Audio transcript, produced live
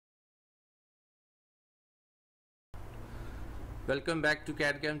Welcome back to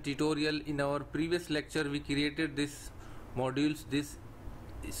CAD/CAM tutorial. In our previous lecture we created this modules, this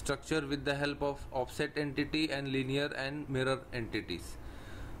structure with the help of offset entity and linear and mirror entities.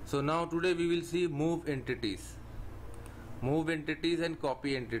 So now today we will see move entities and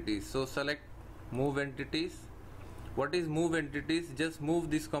copy entities. So select move entities. What is move entities? Just move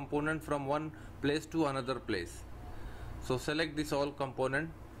this component from one place to another place. So select this all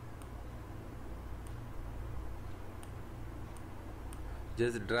component.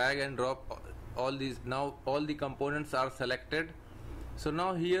 Just drag and drop all these. Now all the components are selected. So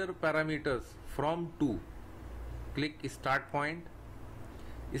now here parameters from to. Click start point.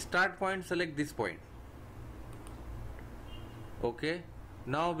 Start point, select this point. Okay.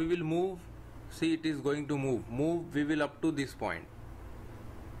 Now we will move. See, it is going to move. We will up to this point.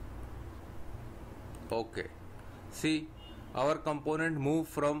 Okay. See, our component move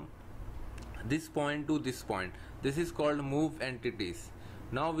from this point to this point. This is called move entities.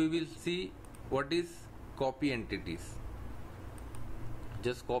 Now we will see what is copy entities.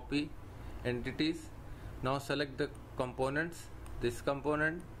 Just copy entities. Now select the components, this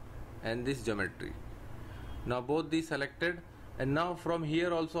component and this geometry. Now both these selected, and now from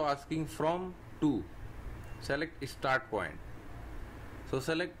here also asking from to. Select start point. So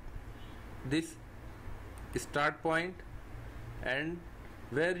select this start point and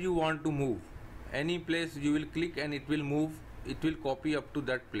where you want to move. Any place you will click and it will move. It will copy up to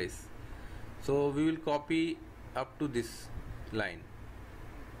that place. So we will copy up to this line.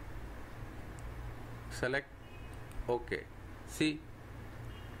 Select OK. See,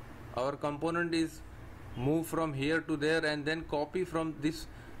 our component is move from here to there and then copy from this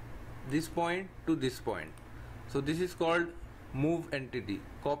point to this point. So this is called move entity,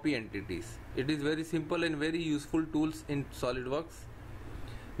 copy entities. It is very simple and very useful tools in SolidWorks.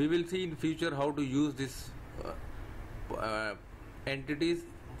 We will see in future how to use this entities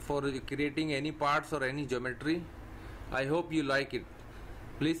for creating any parts or any geometry. I hope you like it.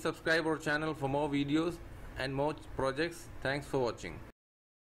 Please subscribe our channel for more videos and more projects. Thanks for watching.